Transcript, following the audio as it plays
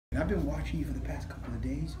And I've been watching you for the past couple of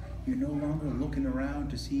days. You're no longer looking around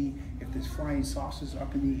to see if there's flying saucers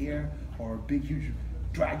up in the air or big, huge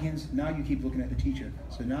dragons. Now you keep looking at the teacher.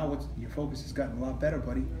 So now your focus has gotten a lot better,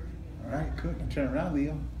 buddy. All right, good. Turn around,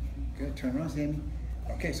 Leo. Good. Turn around, Sammy.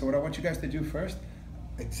 Okay, so what I want you guys to do first,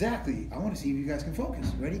 exactly, I want to see if you guys can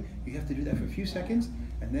focus. Ready? You have to do that for a few seconds,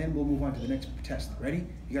 and then we'll move on to the next test. Ready?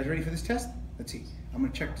 You guys ready for this test? Let's see. I'm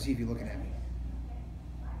going to check to see if you're looking at me.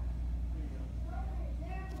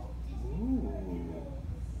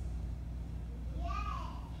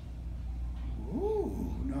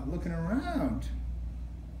 Ooh, not looking around.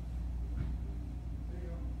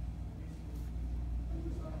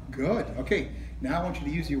 Good. Okay, now I want you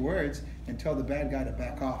to use your words and tell the bad guy to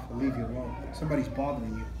back off or leave you alone. Somebody's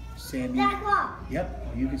bothering you. Sammy. Back off. Yep.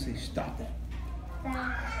 Or you can say, stop that.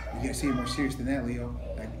 You gotta say it more serious than that, Leo.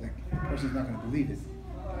 Like the person's not gonna believe it.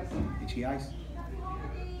 Itchy eyes.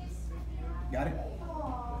 Got it?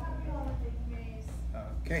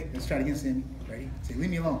 Okay, let's try it again, Sammy. Ready? Say, leave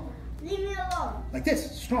me alone. Leave me alone. Like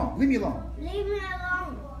this, strong. Leave me alone. Leave me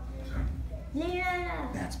alone. Leave me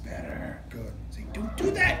alone. That's better. Good. Say, don't do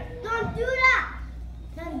that. Don't do that.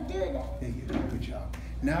 Don't do that. There you go. Good job.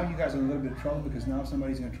 Now you guys are in a little bit of trouble because now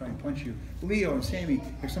somebody's going to try and punch you. Leo and Sammy,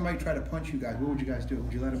 if somebody tried to punch you guys, what would you guys do?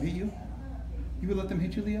 Would you let them hit you? You would let them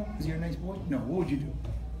hit you, Leo? Because you're a nice boy? No. What would you do?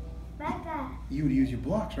 Back up. You would use your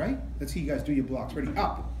blocks, right? Let's see you guys do your blocks. Ready?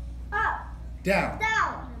 Up. Up. Down.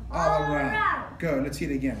 Down. All around. Good. Let's see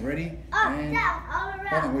it again. Ready? Up. And Down. All around.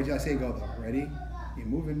 hold on. Wait till I say go, though. Ready? You're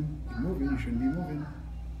moving. You're moving. You shouldn't be moving.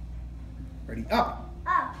 Ready? Up.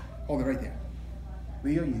 Up. Hold it right there.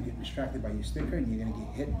 Leo, you get distracted by your sticker and you're going to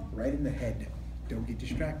get hit right in the head. Don't get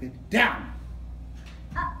distracted. Down.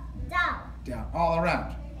 Up. Down. Down. All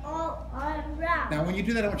around. All around. Now, when you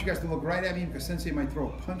do that, I want you guys to look right at me because Sensei might throw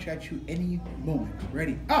a punch at you any moment.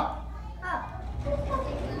 Ready? Up. Up.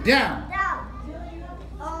 Down. Down.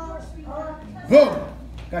 All around. Boom.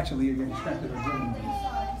 Gotcha, Leo. You're distracted by doing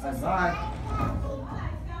this. Bye.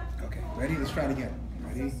 Okay. Ready? Let's try it again.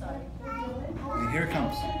 Ready? And here it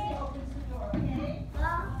comes.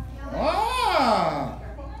 Ah!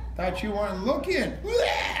 Thought you weren't looking.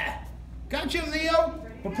 Gotcha, Leo.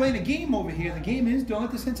 We're playing a game over here. The game is don't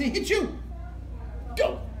let the sensei hit you.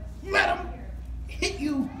 Don't let him hit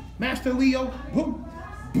you, Master Leo. Boom,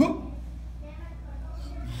 boom.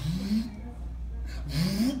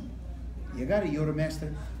 You got it, Yoda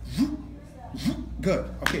Master. Good.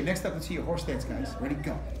 Okay, next up, let's see your horse stance, guys. Ready?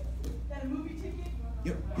 Go.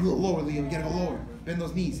 Yep. A little lower, Leo. You gotta go lower. Bend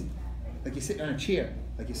those knees. Like you're sitting on a chair.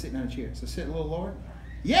 Like you're sitting on a chair. So sit a little lower.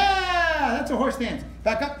 Yeah! That's a horse stance.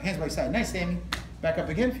 Back up. Hands by side. Nice, Sammy. Back up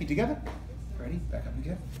again. Feet together. Ready? Back up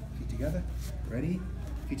again. Feet together. Ready?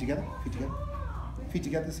 Feet together. Feet together. Feet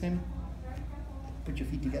together, Sammy. Put your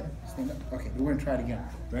feet together. Stand up. Okay, we're going to try it again.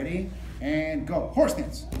 Ready? And go. Horse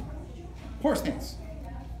stance. Horse stance.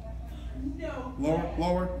 Lower,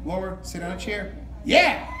 lower, lower. Sit on a chair.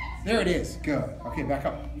 Yeah! There it is. Good. Okay, back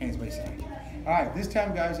up. Hands by side. All right, this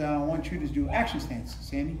time, guys, I want you to do action stance.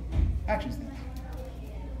 Sammy, action stance.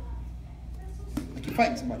 Like you're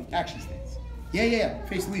fighting somebody. Action stance. Yeah.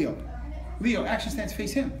 Face Leo. Leo, action stance,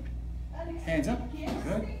 face him. Hands up.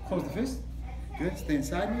 Good. Close the fist. Good. Stand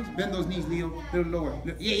sideways. Bend those knees, Leo. A little lower.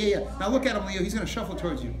 Yeah. Now look at him, Leo. He's going to shuffle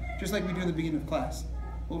towards you, just like we do in the beginning of class.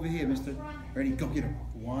 Over here, mister. Ready? Go get him.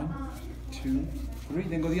 1, 2, 3.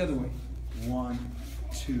 Then go the other way. 1,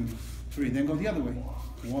 2, 3. Then go the other way.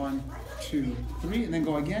 1, 2, 3. And then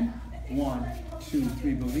go again. 1, 2,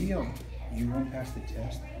 3. But Leo, you won't pass the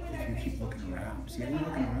test if you keep looking around. See how you're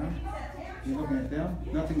looking around? You're looking at them,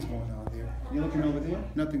 nothing's going on there. You're looking over there,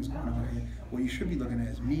 nothing's going on here. What you should be looking at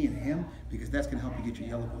is me and him because that's going to help you get your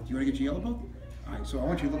yellow belt. You want to get your yellow belt? All right, so I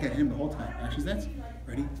want you to look at him the whole time. Action stance.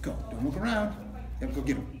 Ready? Go. Don't look around. Yep, go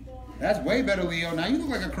get him. That's way better, Leo. Now you look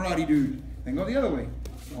like a karate dude. Then go the other way.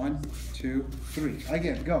 1, 2, 3.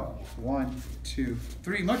 Again, go. 1, 2,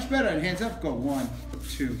 3. Much better. And hands up. Go. 1,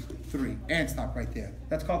 2, 3. And stop right there.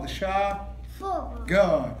 That's called the sha.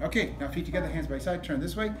 Good. Okay, now feet together, hands by side. Turn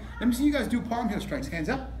this way. Let me see you guys do palm heel strikes. Hands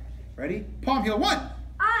up. Ready? Palm heel 1.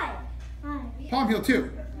 I. Palm heel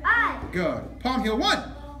 2. I. Good. Palm heel 1.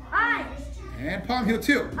 I. And palm heel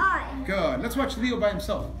 2. I. Good. Let's watch Leo by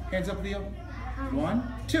himself. Hands up, Leo.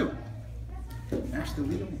 1, 2. Master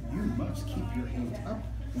Leo, you must keep your hands up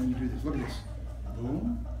when you do this. Look at this.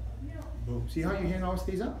 Boom. Boom. See how your hand always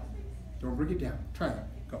stays up? Don't bring it down. Try that.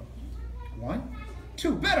 Go. 1,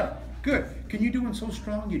 2. Better. Good. Can you do it so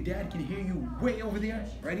strong your dad can hear you way over there?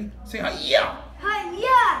 Ready? Say hi-ya! Hi-ya!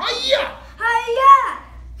 Hi-ya! Hi-ya!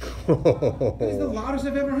 That is the loudest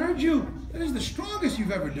I've ever heard you. That is the strongest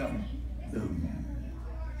you've ever done.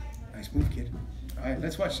 Nice move, kid. All right,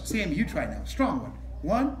 let's watch. Sam, you try now. Strong one.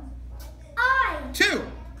 1, I. 2.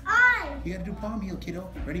 I. You gotta do palm heel, kiddo.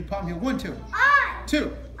 Ready? Palm heel. 1, 2. I.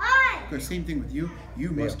 2. I. Good. Same thing with you.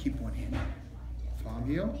 You must keep one hand. Palm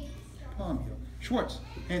heel. Palm heel. Schwartz,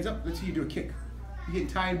 hands up. Let's see you do a kick. You getting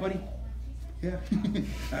tired, buddy? Yeah.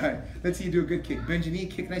 All right. Let's see you do a good kick. Bend your knee.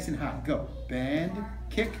 Kick nice and high. Go. Bend.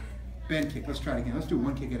 Kick. Bend. Kick. Let's try it again. Let's do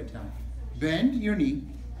one kick at a time. Bend your knee.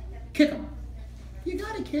 Kick them. You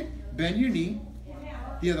got it, kid. Bend your knee.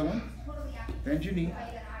 The other one. Bend your knee.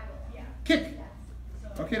 Kick.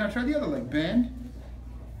 Okay, now try the other leg. Bend.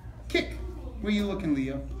 Kick. Where you looking,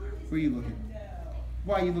 Leo? Where you looking?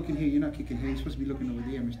 Why are you looking here? You're not kicking here. You're supposed to be looking over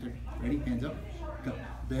there, mister. Ready? Hands up. Go.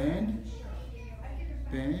 Bend.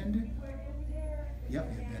 Bend. Yep,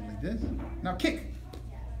 you bend like this. Now kick.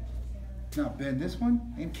 Now bend this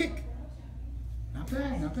one and kick. Not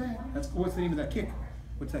bad, not bad. What's the name of that kick?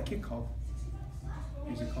 What's that kick called?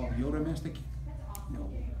 Is it called Yoda Master Kick? No.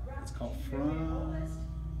 It's called front.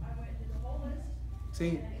 Say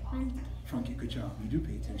it. Front kick. Good job. You do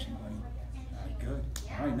pay attention, buddy. All right, good.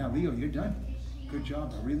 All right, now Leo, you're done. Good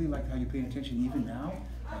job. I really like how you're paying attention even now.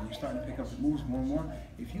 And you're starting to pick up the moves more and more.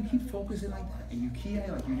 If you keep focusing like that and you key at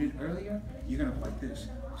it like you did earlier, you're going to fight this.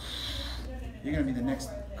 You're going to be the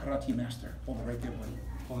next karate master. Hold it right there, buddy.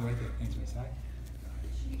 Hold it right there. Hands to the side.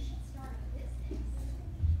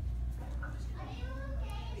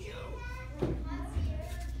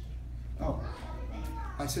 Oh,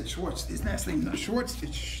 I said Schwartz. Isn't that name not Schwartz?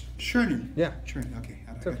 It's Chernin. Yeah. Chernin. Okay.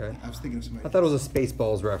 It's okay. I was thinking of somebody. I thought it was a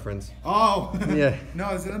Spaceballs reference. Oh. Yeah. No,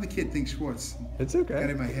 there's another kid thinks Schwartz. It's Got it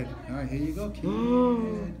okay. in my head. All right, here you go, kid.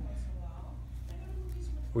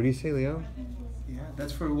 What do you say, Leo? Yeah,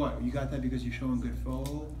 that's for what? You got that because you're showing good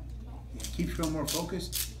flow. Yeah, keep showing more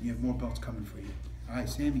focus. You have more belts coming for you. All right,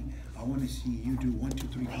 Sammy, I want to see you do 1, 2,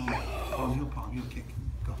 3, palm heel kick.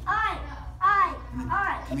 Go. I.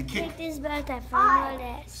 And then kick. Take this belt. I found all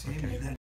that. Sammy, that